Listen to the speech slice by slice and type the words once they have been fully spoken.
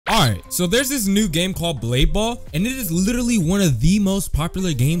Alright, so there's this new game called Blade Ball, and it is literally one of the most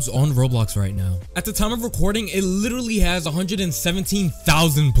popular games on Roblox right now. At the time of recording, it literally has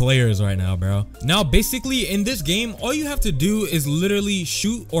 117,000 players right now, bro. Now, basically, in this game, all you have to do is literally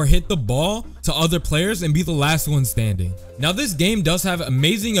shoot or hit the ball to other players and be the last one standing. Now, this game does have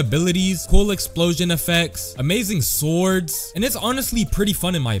amazing abilities, cool explosion effects, amazing swords, and it's honestly pretty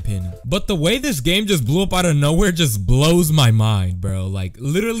fun in my opinion. But the way this game just blew up out of nowhere just blows my mind, bro. Like,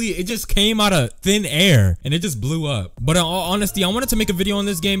 literally, it just came out of thin air and it just blew up. But in all honesty, I wanted to make a video on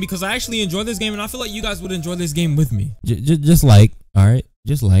this game because I actually enjoy this game and I feel like you guys would enjoy this game with me. Just like, all right,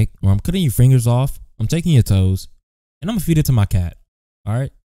 just like, where I'm cutting your fingers off, I'm taking your toes, and I'm gonna feed it to my cat. All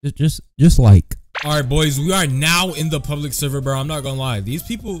right, just like. All right, boys, we are now in the public server, bro. I'm not gonna lie, these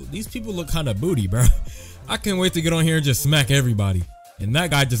people look kind of booty, bro. I can't wait to get on here and just smack everybody. And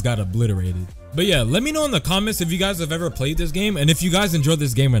that guy just got obliterated. But yeah, let me know in the comments if you guys have ever played this game and if you guys enjoyed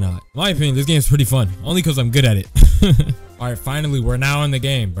this game or not. In my opinion, this game is pretty fun, only because I'm good at it. All right, finally, we're now in the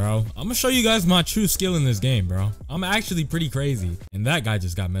game, bro. I'm gonna show you guys my true skill in this game, bro. I'm actually pretty crazy. And that guy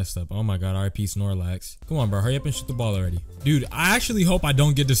just got messed up. Oh my God, RIP Snorlax. Come on, bro, hurry up and shoot the ball already. Dude, I actually hope I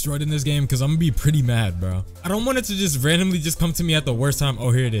don't get destroyed in this game because I'm gonna be pretty mad, bro. I don't want it to just randomly just come to me at the worst time. Oh,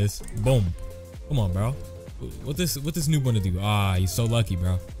 here it is. Boom. Come on, bro. What this noob wanna do? Ah, he's so lucky,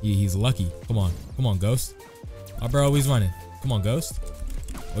 bro. He's lucky. Come on, Ghost. Oh, bro, he's running. Come on, Ghost.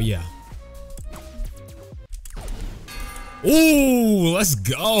 Oh yeah. Ooh, let's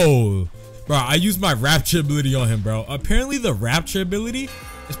go, bro. I used my rapture ability on him, bro. Apparently, the rapture ability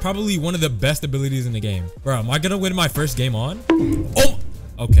is probably one of the best abilities in the game, bro. Am I gonna win my first game on? Oh,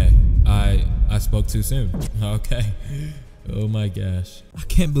 okay. I spoke too soon. Okay. Oh my gosh. I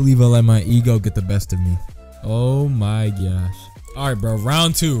can't believe I let my ego get the best of me. Oh my gosh. All right, bro.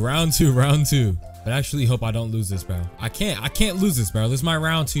 Round two. But I actually hope I don't lose this, bro. I can't lose this, bro. This is my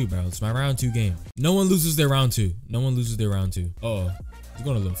round two, bro. It's my round 2 game. No one loses their round 2. Uh-oh. He's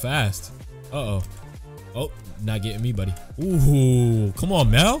going a little fast. Uh-oh. Oh, not getting me, buddy. Ooh, come on,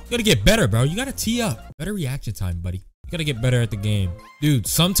 Mel. You gotta get better, bro. You gotta tee up. Better reaction time, buddy. You gotta get better at the game. Dude,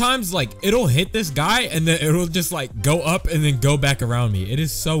 sometimes, like, it'll hit this guy and then it'll just, like, go up and then go back around me. It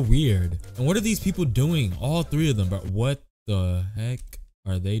is so weird. And what are these people doing? All 3 of them, bro. What the heck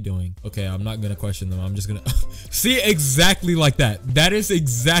are they doing? Okay, I'm not gonna question them. I'm just gonna see, exactly like that. That is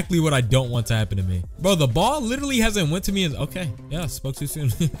exactly what I don't want to happen to me, bro. The ball literally hasn't went to me. Okay, yeah, spoke too soon.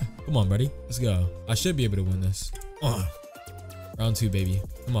 Come on, buddy, let's go. I should be able to win this. Round 2, baby.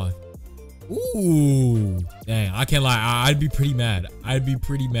 Come on. Ooh, dang, I can't lie, I'd be pretty mad. I'd be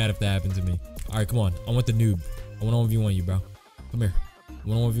pretty mad if that happened to me. All right, come on. I want the noob. I want to 1v1 you, bro. Come here. I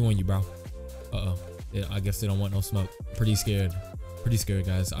want to 1v1 you, bro. Uh-oh. Yeah, I guess they don't want no smoke. Pretty scared,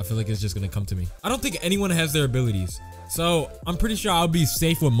 guys. I feel like it's just gonna come to me. I don't think anyone has their abilities, so I'm pretty sure I'll be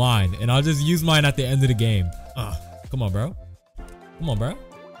safe with mine, and I'll just use mine at the end of the game. Come on, bro. Come on, bro.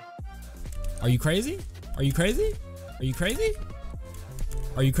 Are you crazy? Are you crazy? Are you crazy?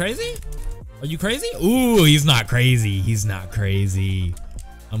 Are you crazy? Are you crazy? Ooh, he's not crazy. He's not crazy.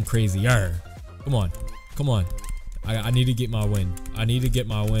 I'm crazier. Come on. Come on. I need to get my win. I need to get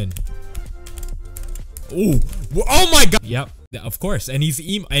my win. Ooh. Oh my God. Yep. Of course. And he's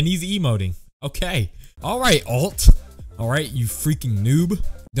emoting. Okay. All right, alt. All right, you freaking noob.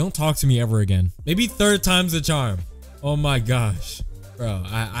 Don't talk to me ever again. Maybe 3rd time's the charm. Oh my gosh. Bro,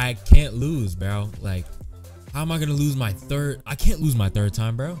 I can't lose, bro. Like, how am I gonna lose my 3rd? I can't lose my 3rd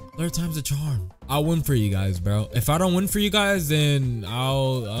time, bro. 3rd time's a charm. I'll win for you guys, bro. If I don't win for you guys, then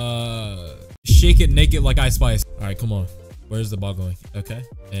I'll shake it naked like Ice Spice. All right, come on. Where's the ball going? Okay.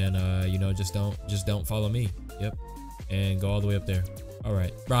 And you know, just don't follow me. Yep. And go all the way up there. All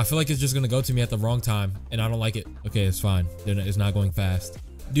right, bro. I feel like it's just gonna go to me at the wrong time, and I don't like it. Okay, it's fine. It's not going fast.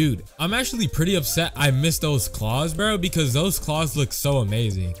 Dude, I'm actually pretty upset I missed those claws, bro, because those claws look so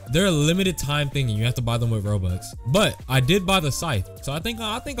amazing. They're a limited time thing and you have to buy them with Robux. But I did buy the scythe, so I think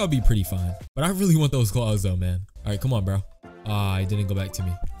I'll be pretty fine. But I really want those claws though, man. All right, come on, bro. It didn't go back to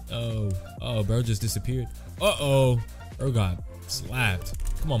me. Oh, bro just disappeared. Bro got slapped.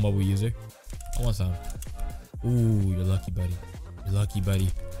 Come on, mobile user. I want some. Ooh, you're lucky, buddy. You're lucky, buddy.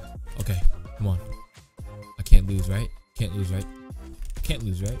 Okay, come on. I can't lose, right? Can't lose, right? Can't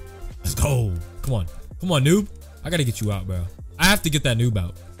lose, right? Let's go. Come on, noob. I gotta get you out, bro. I have to get that noob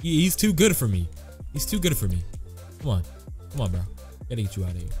out. He's too good for me. He's too good for me. Come on, bro. Gotta get you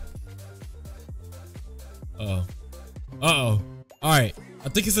out of here. All right, I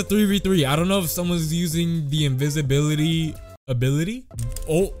think it's a 3v3. I don't know if someone's using the invisibility ability.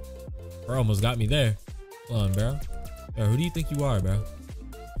 Oh, bro almost got me there. Hold on, bro. Yo, who do you think you are, bro?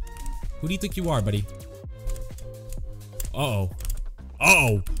 Who do you think you are, buddy?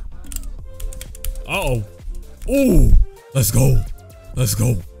 Uh-oh. Ooh. Let's go. Let's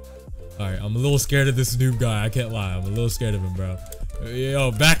go. All right, I'm a little scared of this noob guy. I can't lie. I'm a little scared of him, bro.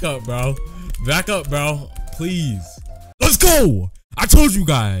 Yo, back up, bro. Back up, bro. Please. Let's go. I told you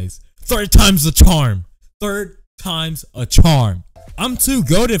guys. Third time's a charm. Third time's a charm. I'm too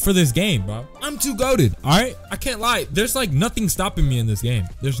goated for this game, bro. I'm too goated. All right. I can't lie. There's like nothing stopping me in this game.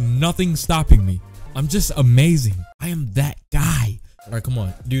 There's nothing stopping me. I'm just amazing. I am that guy. All right, come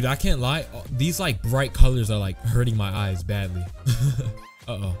on. Dude, I can't lie. These like bright colors are like hurting my eyes badly.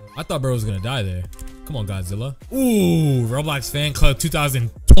 Uh-oh. I thought bro was gonna die there. Come on, Godzilla. Ooh, Roblox Fan Club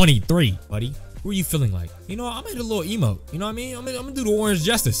 2023, buddy. Who are you feeling like? You know what? I made a little emote. You know what I mean? I'm gonna do the orange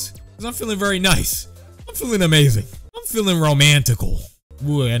justice. Because I'm feeling very nice. I'm feeling amazing. I'm feeling romantical.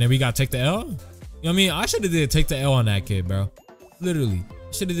 Ooh, and then we gotta take the L? You know what I mean? I should have did take the L on that kid, bro. Literally.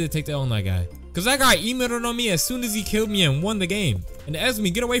 Should have did take the L on that guy. Because that guy emailed on me as soon as he killed me and won the game. And Esme,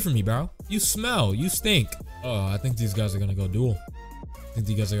 get away from me, bro. You smell. You stink. Oh, I think these guys are gonna go duel. I think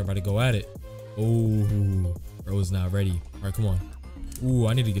these guys are about to go at it. Oh, bro is not ready. All right, come on. Ooh,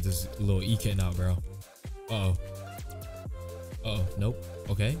 I need to get this little E-kitten out, bro. Uh-oh. Uh-oh. Nope.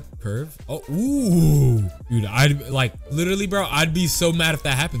 Okay. Curve. Oh, ooh. Dude, I'd like literally, bro, I'd be so mad if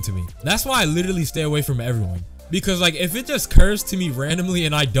that happened to me. That's why I literally stay away from everyone. Because like if it just curves to me randomly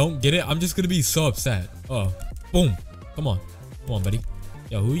and I don't get it, I'm just gonna be so upset. Oh, boom. Come on. Come on, buddy.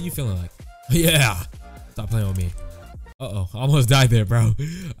 Yo, who are you feeling like? Yeah. Stop playing with me. Uh-oh. I almost died there, bro.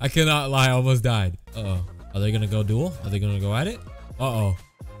 I cannot lie. I almost died. Uh-oh. Are they gonna go duel? Are they gonna go at it? Uh-oh.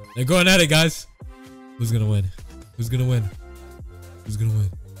 They're going at it, guys. Who's gonna win? Who's gonna win? Who's gonna win?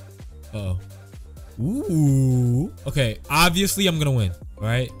 Uh-oh. Ooh. Okay, obviously I'm gonna win,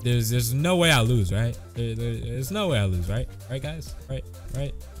 right? There's no way I lose, right? There's no way I lose, right? Right, guys?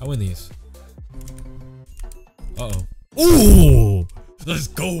 Right? I win these. Uh-oh. Ooh! Let's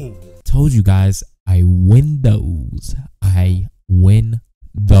go! Told you guys, I win those. I win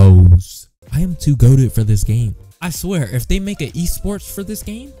those. I am too goated for this game. I swear, if they make an esports for this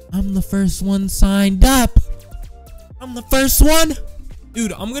game, I'm the first one signed up. I'm the first one.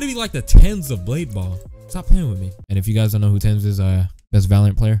 Dude, I'm gonna be like the Tens of Blade Ball. Stop playing with me. And if you guys don't know who Tens is, best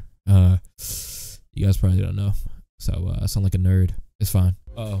Valorant player. You guys probably don't know. So I sound like a nerd. It's fine.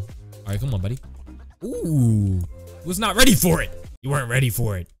 Uh-oh. All right, come on, buddy. Ooh. Was not ready for it. You weren't ready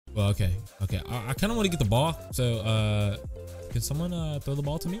for it. Well, okay. Okay. I kind of want to get the ball. So, can someone throw the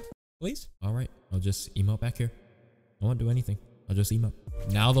ball to me, please? All right. I'll just emote back here. I won't do anything. I'll just emote.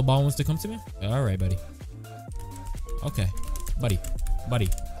 Now the ball wants to come to me? All right, buddy. Okay. Buddy.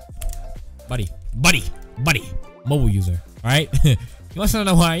 Mobile user. All right. You must not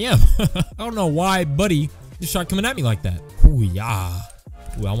know who I am. I don't know why buddy just started coming at me like that. Ooh, yeah.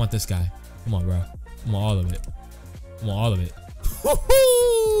 Ooh, I want this guy. Come on, bro. I want all of it. I want all of it.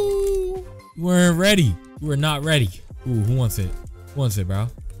 You weren't ready. You were not ready. Ooh, who wants it? Who wants it, bro?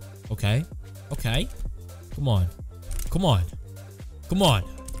 Okay. Okay. Come on. Come on. Come on.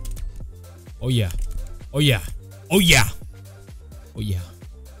 Oh, yeah. Oh, yeah. Oh, yeah. Oh, yeah.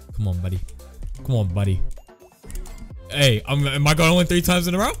 Come on, buddy. Come on, buddy. Hey, am I going to win 3 times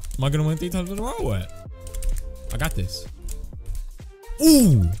in a row? Am I going to win 3 times in a row or what? I got this.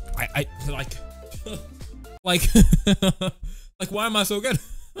 Ooh. I like... like... like, why am I so good?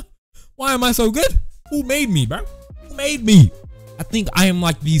 Why am I so good? Who made me, bro? Who made me? I think I am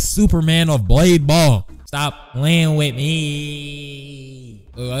like the Superman of Blade Ball. Stop playing with me.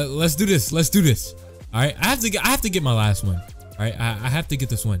 Let's do this. Let's do this. All right. I have to get my last one. All right. I have to get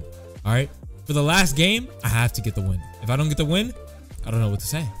this win. All right. For the last game, I have to get the win. If I don't get the win, I don't know what to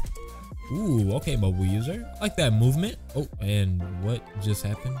say. Ooh, okay, mobile user. I like that movement. Oh, and what just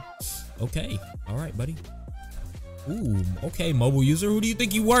happened? Okay. All right, buddy. Ooh, okay, mobile user. Who do you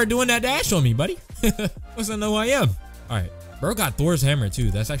think you were doing that dash on me, buddy? Must not know who I am. All right. Bro got Thor's hammer,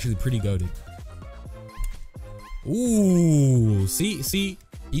 too. That's actually pretty goated. Ooh, see,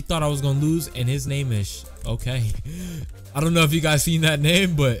 he thought I was gonna lose, and his name is okay. I don't know if you guys seen that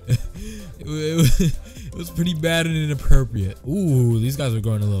name, but it was pretty bad and inappropriate. Ooh, these guys are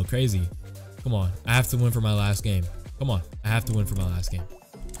going a little crazy. Come on, I have to win for my last game. Come on, I have to win for my last game.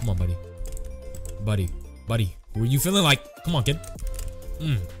 Come on, buddy. Who are you feeling like? Come on, kid.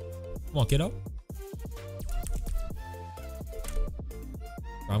 Come on, kiddo.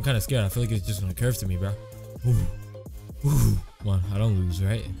 Bro, I'm kind of scared. I feel like it's just gonna curve to me, bro. Ooh. Come on, I don't lose,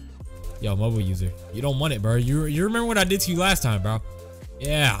 right? Yo, mobile user, you don't want it, bro. You remember what I did to you last time, bro?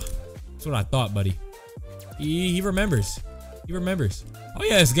 Yeah, that's what I thought, buddy. He remembers. He remembers. Oh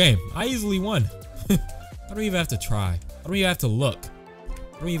yeah, it's game. I easily won. I don't even have to try. I don't even have to look.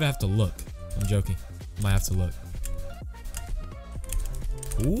 I don't even have to look. I'm joking. I might have to look.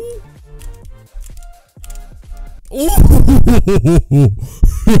 Ooh. Ooh.